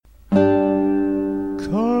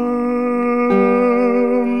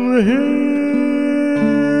heavy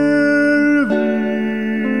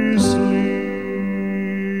sleep,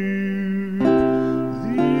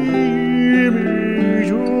 the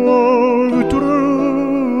image of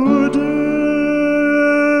true death,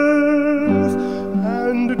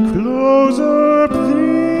 and close up these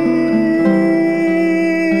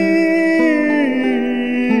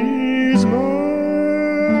my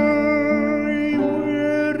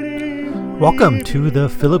weary. Welcome to the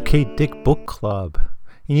Philip K. Dick Book Club.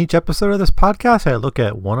 In each episode of this podcast, I look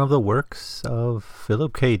at one of the works of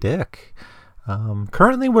Philip K. Dick.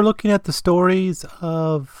 Currently, we're looking at the stories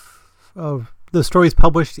of the stories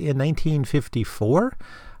published in 1954.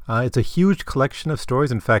 It's a huge collection of stories.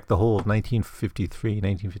 In fact, the whole of 1953,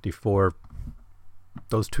 1954,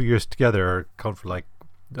 those 2 years together account for like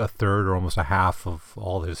a third or almost a half of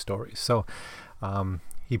all his stories. So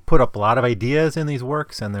he put up a lot of ideas in these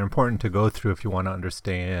works, and they're important to go through if you want to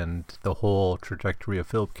understand the whole trajectory of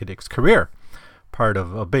Philip K. Dick's career. Part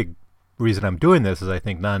of a big reason I'm doing this is I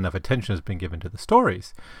think not enough attention has been given to the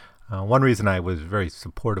stories. One reason I was very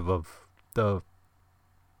supportive of the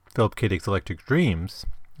Philip K. Dick's Electric Dreams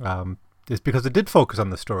is because it did focus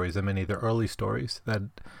on the stories, and many of the early stories that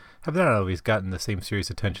have not always gotten the same serious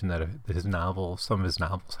attention that some of his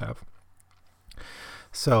novels have.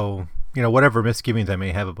 So, whatever misgivings I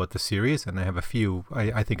may have about the series, and I have a few,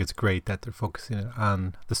 I think it's great that they're focusing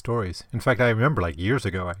on the stories. In fact, I remember like years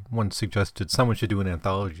ago, I once suggested someone should do an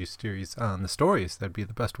anthology series on the stories. That'd be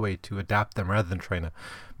the best way to adapt them rather than trying to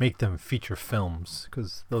make them feature films,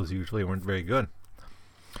 because those usually weren't very good.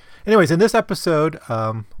 Anyways, in this episode,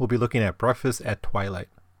 we'll be looking at Breakfast at Twilight.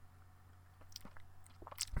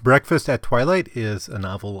 Breakfast at Twilight is a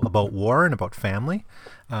novel about war and about family.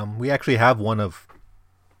 We actually have one of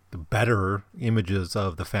the better images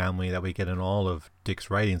of the family that we get in all of Dick's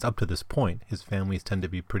writings up to this point. His families tend to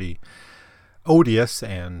be pretty odious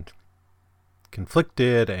and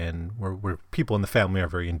conflicted, and where people in the family are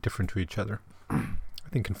very indifferent to each other. I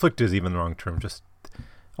think conflicted is even the wrong term.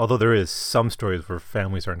 Although there is some stories where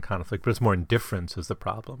families are in conflict, but it's more indifference is the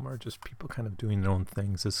problem, or just people kind of doing their own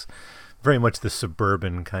things. It's very much the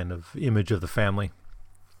suburban kind of image of the family.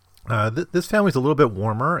 This family's a little bit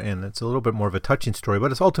warmer, and it's a little bit more of a touching story,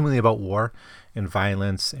 but it's ultimately about war and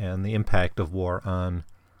violence and the impact of war on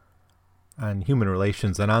human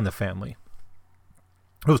relations and on the family.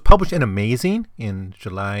 It was published in Amazing in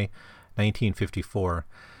July 1954.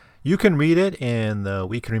 You can read it in the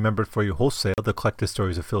We Can Remember It For You wholesale, The Collected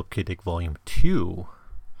Stories of Philip K. Dick, Volume 2.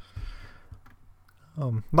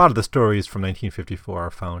 A lot of the stories from 1954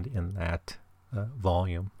 are found in that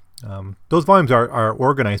volume. Those volumes are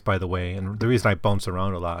organized, by the way, and the reason I bounce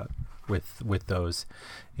around a lot with those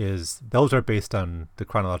is those are based on the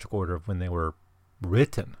chronological order of when they were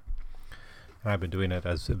written. And I've been doing it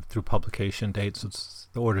through publication dates, so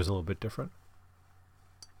the order is a little bit different.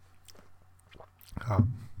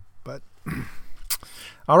 But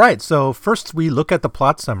all right, so first we look at the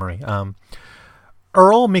plot summary.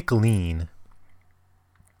 Earl McLean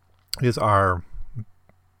is our,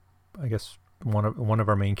 I guess, one of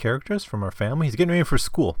our main characters from our family. He's getting ready for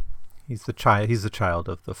school. He's the child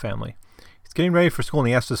of the family. He's getting ready for school, and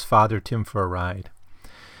he asks his father, Tim, for a ride.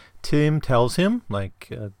 Tim tells him, like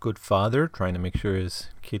a good father, trying to make sure his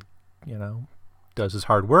kid, does his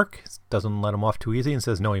hard work, doesn't let him off too easy, and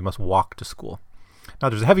says no, he must walk to school. Now,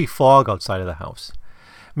 there's a heavy fog outside of the house.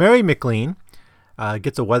 Mary McLean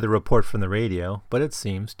gets a weather report from the radio, but it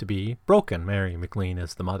seems to be broken. Mary McLean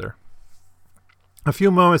is the mother. A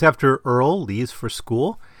few moments after Earl leaves for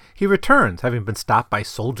school, he returns, having been stopped by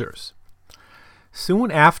soldiers.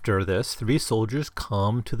 Soon after this, 3 soldiers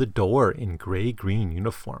come to the door in gray-green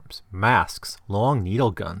uniforms, masks, long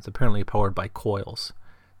needle guns, apparently powered by coils.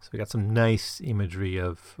 So we got some nice imagery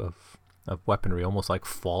of weaponry, almost like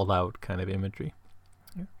Fallout kind of imagery.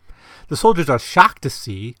 The soldiers are shocked to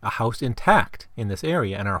see a house intact in this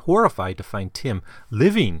area and are horrified to find Tim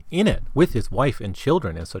living in it with his wife and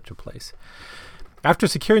children in such a place. After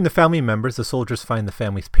securing the family members, the soldiers find the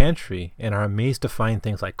family's pantry and are amazed to find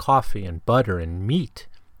things like coffee and butter and meat.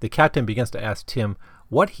 The captain begins to ask Tim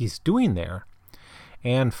what he's doing there,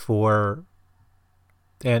 and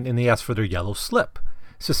they ask for their yellow slip,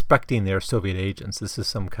 suspecting they're Soviet agents. This is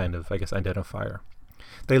some kind of, I guess, identifier.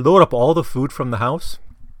 They load up all the food from the house,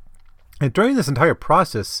 and during this entire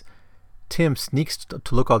process, Tim sneaks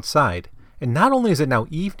to look outside. And not only is it now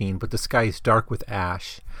evening, but the sky is dark with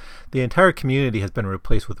ash. The entire community has been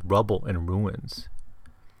replaced with rubble and ruins.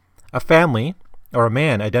 A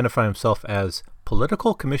man identifying himself as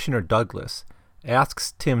Political Commissioner Douglas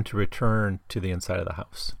asks Tim to return to the inside of the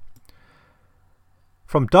house.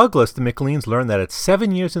 From Douglas, the McLeans learn that it's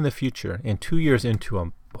 7 years in the future and 2 years into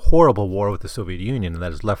a horrible war with the Soviet Union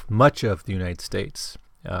that has left much of the United States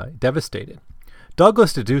devastated.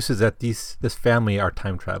 Douglas deduces that this family are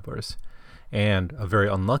time travelers, and a very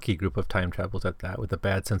unlucky group of time travelers at that, with a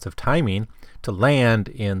bad sense of timing to land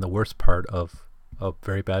in the worst part of a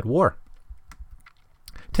very bad war.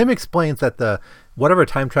 Tim explains that whatever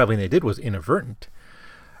time traveling they did was inadvertent.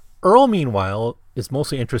 Earl, meanwhile, is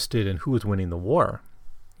mostly interested in who is winning the war.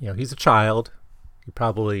 He's a child. He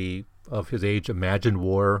probably, of his age, imagined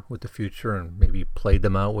war with the future and maybe played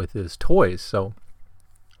them out with his toys. So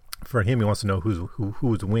for him, he wants to know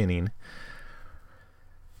who's winning.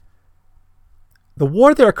 The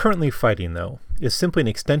war they are currently fighting, though, is simply an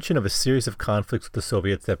extension of a series of conflicts with the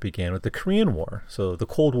Soviets that began with the Korean War. So the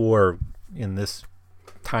Cold War in this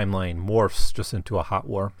timeline morphs just into a hot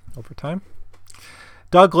war over time.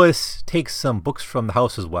 Douglas takes some books from the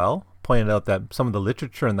house as well, pointed out that some of the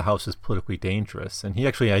literature in the house is politically dangerous, and he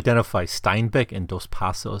actually identifies Steinbeck and Dos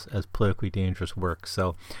Passos as politically dangerous works.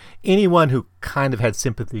 So anyone who kind of had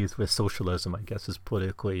sympathies with socialism, I guess, is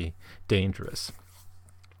politically dangerous.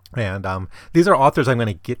 And these are authors I'm going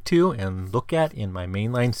to get to and look at in my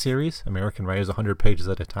mainline series, American Writers 100 Pages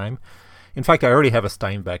at a Time. In fact, I already have a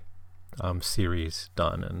Steinbeck series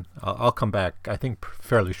done, and I'll come back, I think,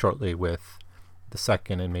 fairly shortly with the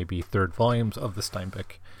second and maybe third volumes of the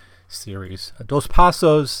Steinbeck series. Dos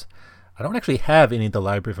Passos, I don't actually have any of the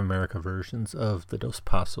Library of America versions of the Dos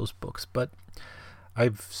Passos books, but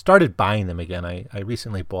I've started buying them again. I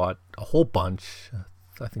recently bought a whole bunch,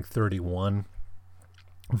 I think 31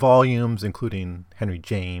 volumes, including Henry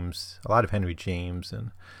James, a lot of Henry James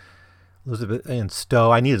and Elizabeth Ann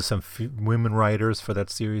Stowe. I needed some women writers for that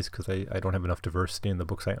series because I don't have enough diversity in the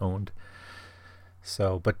books I owned.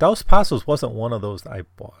 But Dos Passos wasn't one of those that I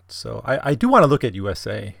bought. So I do want to look at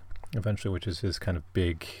USA eventually, which is his kind of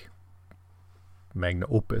big magna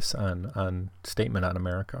opus on Statement on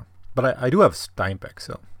America. But I do have Steinbeck,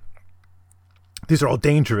 so these are all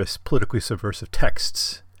dangerous, politically subversive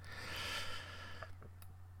texts.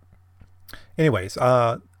 Anyways,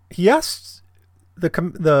 he asked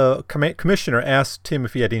the commissioner asked Tim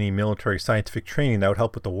if he had any military scientific training that would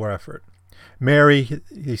help with the war effort. Mary,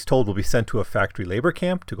 he's told, will be sent to a factory labor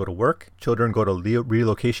camp to go to work. Children go to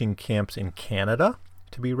relocation camps in Canada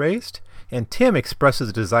to be raised. And Tim expresses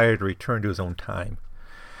a desire to return to his own time.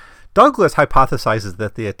 Douglas hypothesizes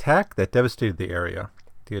that the attack that devastated the area,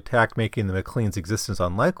 the attack making the McLean's existence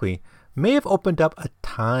unlikely, may have opened up a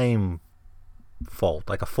time fault,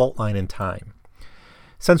 like a fault line in time.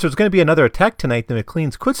 Since there's going to be another attack tonight, the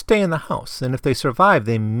McLeans could stay in the house, and if they survive,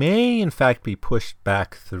 they may in fact be pushed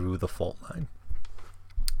back through the fault line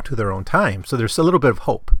to their own time. So there's a little bit of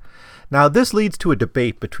hope. Now, this leads to a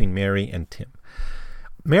debate between Mary and Tim.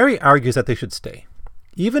 Mary argues that they should stay.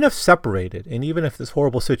 Even if separated, and even if this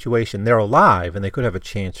horrible situation, they're alive and they could have a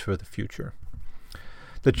chance for the future.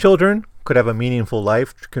 The children could have a meaningful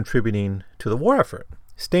life contributing to the war effort.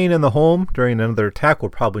 Staying in the home during another attack will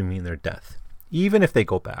probably mean their death. Even if they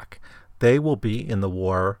go back, they will be in the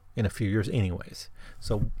war in a few years anyways.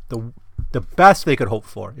 So the best they could hope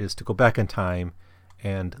for is to go back in time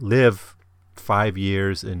and live 5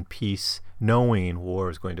 years in peace, knowing war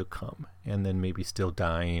is going to come, and then maybe still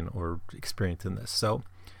dying or experiencing this. So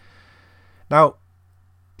now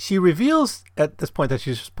she reveals at this point that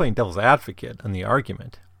she's just playing devil's advocate on the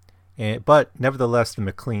argument. But nevertheless, the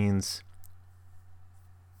McLeans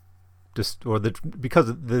because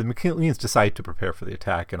the McLeans decide to prepare for the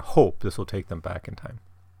attack and hope this will take them back in time.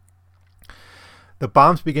 The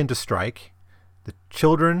bombs begin to strike. The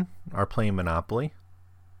children are playing Monopoly.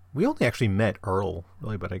 We only actually met Earl,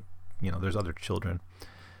 really, but there's other children.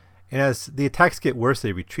 And as the attacks get worse,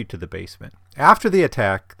 they retreat to the basement. After the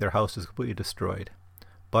attack, their house is completely destroyed.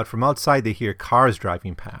 But from outside, they hear cars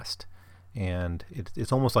driving past. And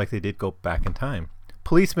it's almost like they did go back in time.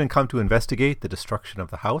 Policemen come to investigate the destruction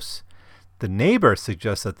of the house. The neighbor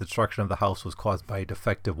suggests that the destruction of the house was caused by a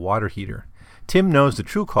defective water heater. Tim knows the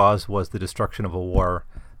true cause was the destruction of a war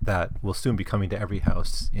that will soon be coming to every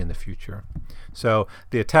house in the future. So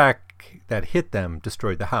the attack that hit them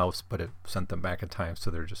destroyed the house, but it sent them back in time, so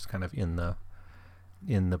they're just kind of in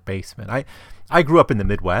the basement. I grew up in the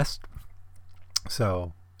Midwest,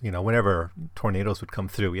 so whenever tornadoes would come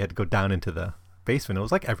through, we had to go down into the basement. It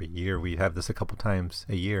was like every year. We'd have this a couple times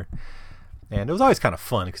a year. And it was always kind of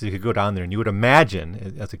fun because you could go down there and you would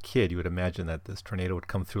imagine, as a kid, that this tornado would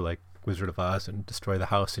come through like Wizard of Oz and destroy the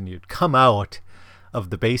house, and you'd come out of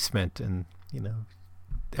the basement and,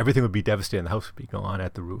 everything would be devastated and the house would be gone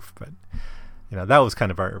at the roof. But, that was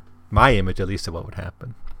kind of my image, at least, of what would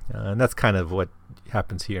happen. And that's kind of what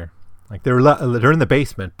happens here. Like they're in the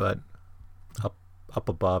basement, but up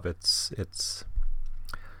above it's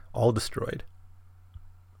all destroyed.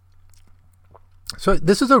 So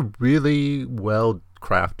this is a really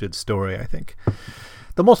well-crafted story, I think.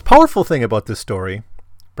 The most powerful thing about this story,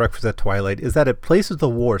 Breakfast at Twilight, is that it places the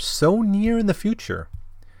war so near in the future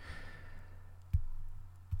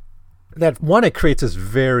that, one, it creates this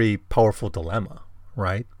very powerful dilemma,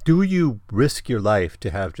 right? Do you risk your life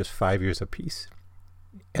to have just 5 years of peace?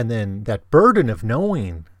 And then that burden of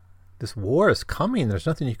knowing this war is coming, there's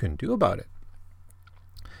nothing you can do about it.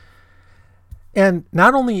 And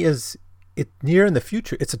not only is it near in the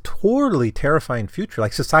future, it's a totally terrifying future.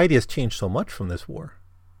 Like, society has changed so much from this war,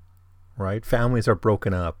 right? Families are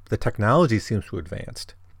broken up. The technology seems to have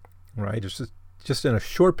advanced, right? It's just in a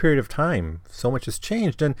short period of time, so much has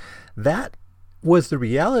changed. And that was the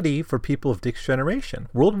reality for people of Dick's generation.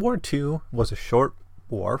 World War II was a short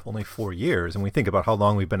war, only 4 years. And we think about how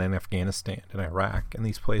long we've been in Afghanistan and Iraq and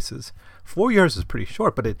these places. 4 years is pretty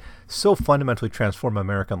short, but it so fundamentally transformed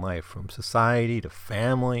American life, from society to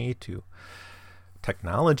family to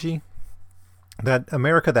technology, that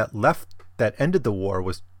America that ended the war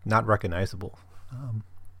was not recognizable.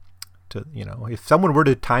 If someone were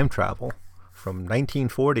to time travel from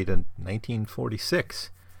 1940 to 1946,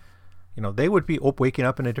 they would be waking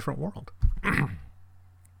up in a different world.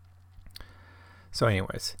 So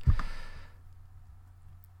anyways,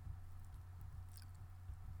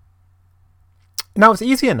 now it's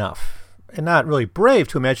easy enough and not really brave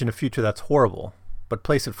to imagine a future that's horrible, but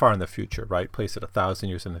place it far in the future, right? Place it 1,000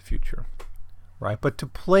 years in the future, right? But to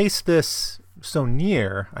place this so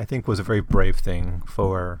near, I think, was a very brave thing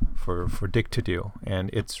for Dick to do. And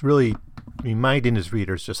it's really reminding his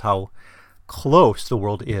readers just how close the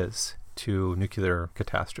world is to nuclear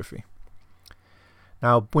catastrophe.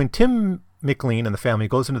 Now, when Tim McLean and the family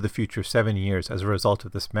goes into the future 7 years as a result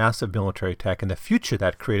of this massive military attack and the future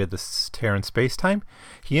that created this tear in space-time,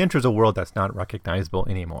 he enters a world that's not recognizable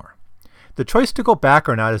anymore. The choice to go back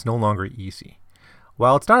or not is no longer easy.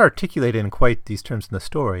 While it's not articulated in quite these terms in the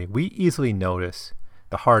story, we easily notice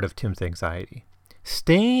the heart of Tim's anxiety.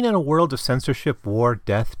 Staying in a world of censorship, war,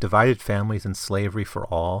 death, divided families, and slavery for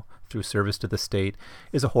all through service to the state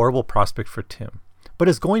is a horrible prospect for Tim, but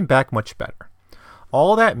is going back much better.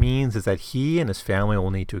 All that means is that he and his family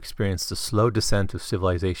will need to experience the slow descent of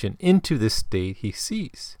civilization into this state he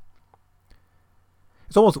sees.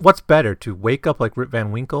 It's almost, what's better, to wake up like Rip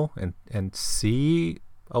Van Winkle and see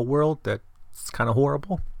a world that's kind of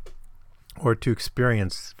horrible, or to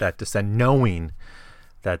experience that descent knowing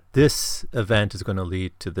that this event is going to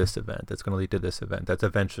lead to this event, that's going to lead to this event, that's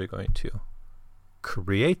eventually going to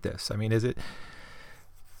create this. I mean, is it...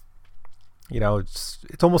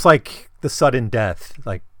 it's almost like the sudden death,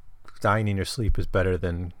 like dying in your sleep is better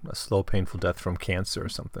than a slow, painful death from cancer or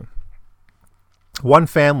something. One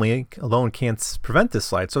family alone can't prevent this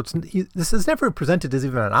slide, so this is never presented as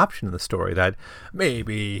even an option in the story, that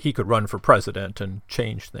maybe he could run for president and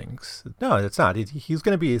change things. No, it's not. He's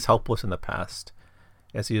going to be as helpless in the past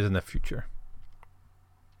as he is in the future.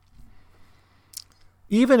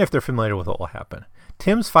 Even if they're familiar with what will happen.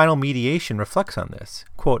 Tim's final mediation reflects on this.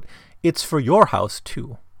 Quote, "It's for your house,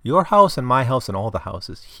 too. Your house and my house and all the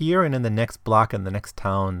houses, here and in the next block and the next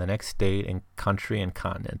town, the next state and country and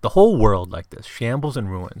continent. The whole world like this, shambles and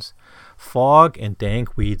ruins. Fog and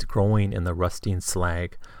dank weeds growing in the rusting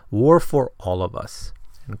slag. War for all of us."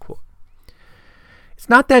 End quote. It's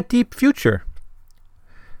not that deep future.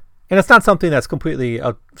 And it's not something that's completely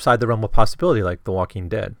outside the realm of possibility like The Walking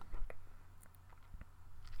Dead.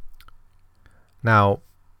 Now,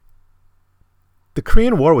 the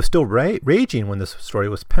Korean War was still raging when this story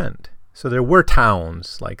was penned. So there were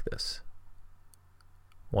towns like this,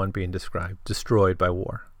 one being destroyed by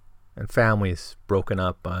war, and families broken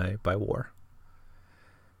up by war.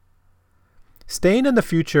 Staying in the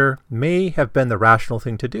future may have been the rational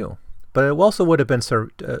thing to do, but it also would have been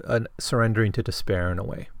surrendering to despair in a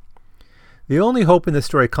way. The only hope in this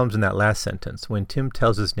story comes in that last sentence, when Tim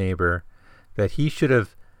tells his neighbor that he should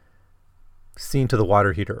have seen to the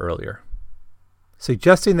water heater earlier,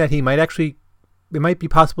 suggesting that it might be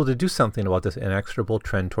possible to do something about this inexorable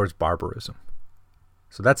trend towards barbarism.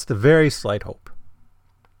 So that's the very slight hope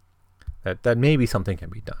that maybe something can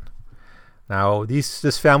be done. Now,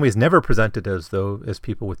 this family is never presented as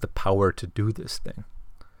people with the power to do this thing,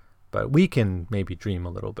 but we can maybe dream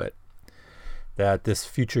a little bit that this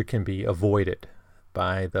future can be avoided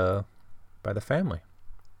by the family.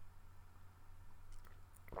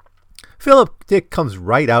 Philip Dick comes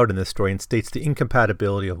right out in this story and states the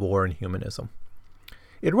incompatibility of war and humanism.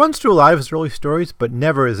 It runs through a lot of his early stories, but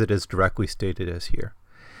never is it as directly stated as here.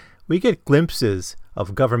 We get glimpses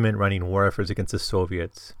of government running war efforts against the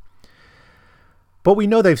Soviets, but we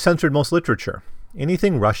know they've censored most literature.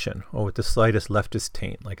 anything Russian or with the slightest leftist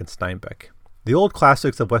taint, like in Steinbeck. The old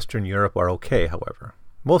classics of Western Europe are okay, however.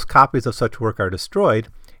 Most copies of such work are destroyed,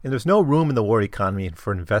 and there's no room in the war economy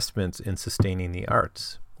for investments in sustaining the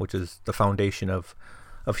arts, which is the foundation of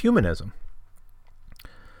humanism.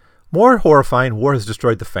 More horrifying, war has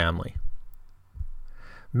destroyed the family.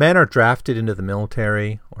 Men are drafted into the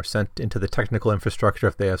military or sent into the technical infrastructure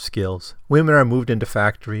if they have skills. Women are moved into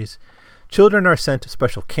factories. Children are sent to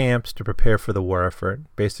special camps to prepare for the war effort.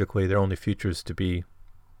 Basically, their only future is to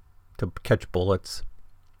catch bullets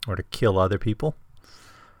or to kill other people.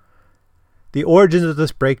 The origins of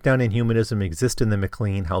this breakdown in humanism exist in the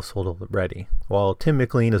McLean household already. While Tim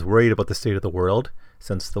McLean is worried about the state of the world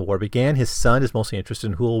since the war began, his son is mostly interested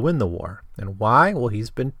in who will win the war. And why? Well, he's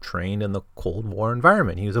been trained in the Cold War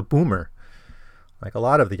environment. He was a boomer, like a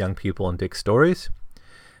lot of the young people in Dick's stories.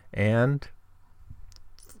 And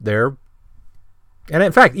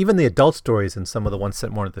in fact, even the adult stories in some of the ones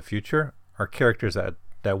set more into the future are characters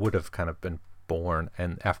that would have kind of been born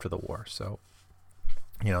and after the war. So,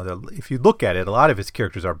 if you look at it, a lot of his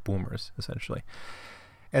characters are boomers, essentially.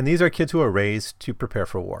 And these are kids who are raised to prepare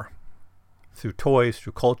for war. Through toys,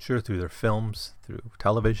 through culture, through their films, through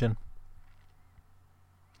television.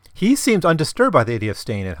 He seems undisturbed by the idea of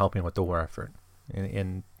staying and helping with the war effort.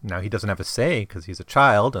 And now he doesn't have a say because he's a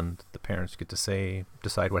child and the parents get to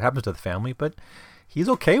decide what happens to the family, but he's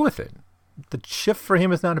okay with it. The shift for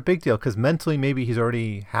him is not a big deal because mentally maybe he's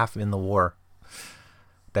already half in the war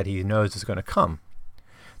that he knows is going to come.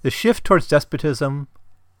 The shift towards despotism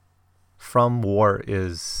from war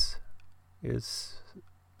is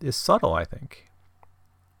subtle, I think.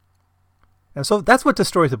 And so that's what the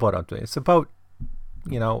story is about. It's about,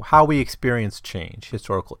 how we experience change,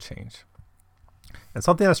 historical change. And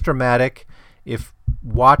something that's dramatic, if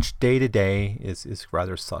watched day to day, is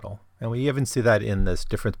rather subtle. And we even see that in this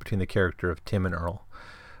difference between the character of Tim and Earl.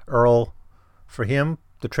 Earl, for him,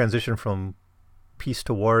 the transition from peace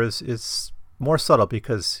to war is more subtle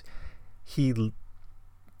because he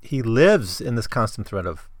lives in this constant threat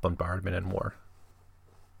of bombardment and war.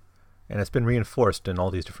 And it's been reinforced in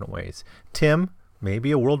all these different ways. Tim may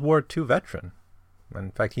be a World War II veteran.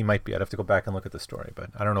 In fact, he might be. I'd have to go back and look at the story,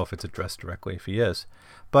 but I don't know if it's addressed directly if he is.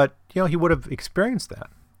 But, he would have experienced that.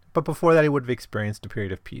 But before that, he would have experienced a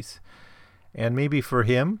period of peace. And maybe for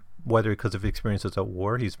him, whether because of experiences at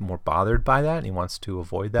war, he's more bothered by that and he wants to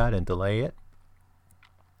avoid that and delay it.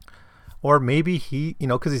 Or maybe he,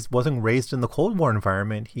 because he wasn't raised in the Cold War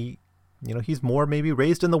environment, he's more maybe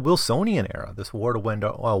raised in the Wilsonian era, this war to end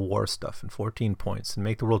all war stuff and 14 points and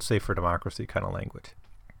make the world safe for democracy kind of language.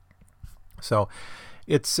 So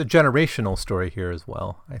it's a generational story here as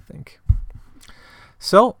well, I think.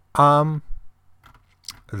 So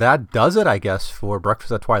that does it, I guess, for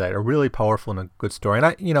Breakfast at Twilight. A really powerful and a good story. And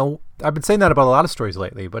I've been saying that about a lot of stories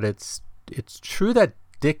lately, but it's true that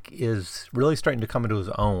Dick is really starting to come into his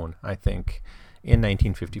own, I think, in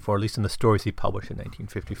 1954, at least in the stories he published in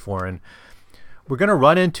 1954. And we're going to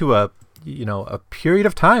run into a period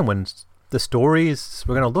of time when the stories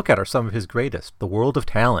we're going to look at are some of his greatest. The World of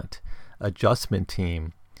Talent, Adjustment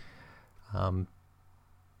Team, Of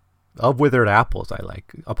Withered Apples, I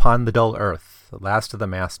like, Upon the Dull Earth, The Last of the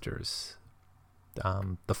Masters,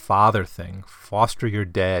 The Father Thing, Foster Your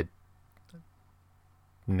Dead,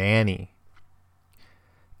 Nanny,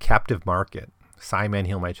 Captive Market, Simon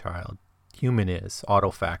Heal My Child, Human Is,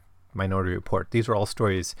 Autofact, Minority Report. These are all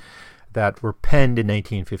stories that were penned in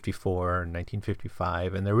 1954 and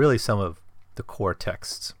 1955, and they're really some of the core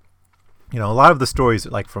texts. A lot of the stories,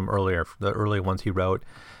 like from earlier, the early ones he wrote,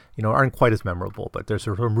 aren't quite as memorable, but there's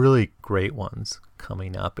some really great ones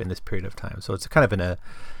coming up in this period of time. So it's kind of in a,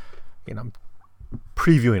 I'm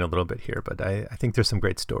previewing a little bit here, but I think there's some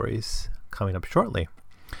great stories coming up shortly.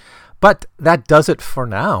 But that does it for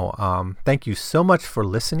now. Thank you so much for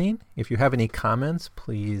listening. If you have any comments,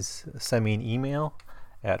 please send me an email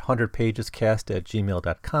at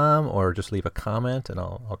 100pagescast@gmail.com or just leave a comment and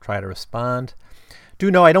I'll try to respond. Do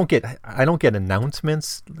know I don't get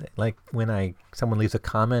announcements like when someone leaves a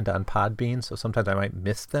comment on Podbean, so sometimes I might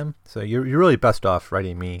miss them. So you're really best off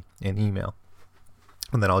writing me an email,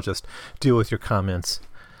 and then I'll just deal with your comments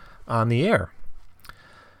on the air.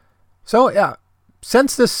 So yeah,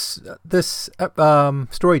 since this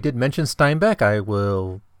story did mention Steinbeck, I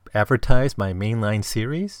will advertise my mainline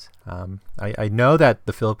series. I know that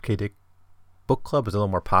the Philip K. Dick book club is a little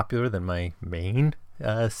more popular than my main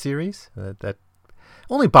series. That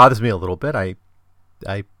only bothers me a little bit. I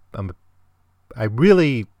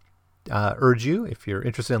really urge you, if you're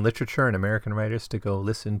interested in literature and American writers, to go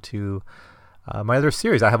listen to my other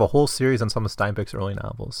series. I have a whole series on some of Steinbeck's early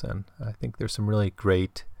novels, and I think there's some really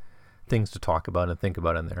great things to talk about and think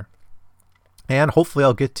about in there. And hopefully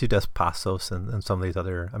I'll get to Des Passos and some of these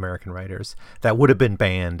other American writers that would have been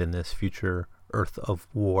banned in this future Earth of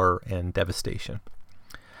war and devastation.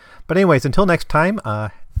 But anyways, until next time,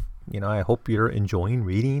 I hope you're enjoying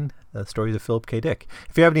reading the stories of Philip K. Dick.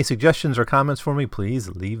 If you have any suggestions or comments for me, please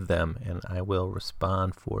leave them, and I will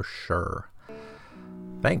respond for sure.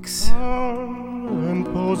 Thanks. And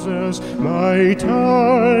possess my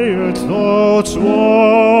tired thoughts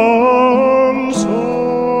once more.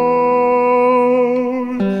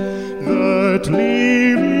 That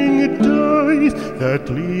living dies, that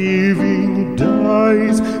living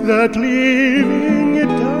dies, that living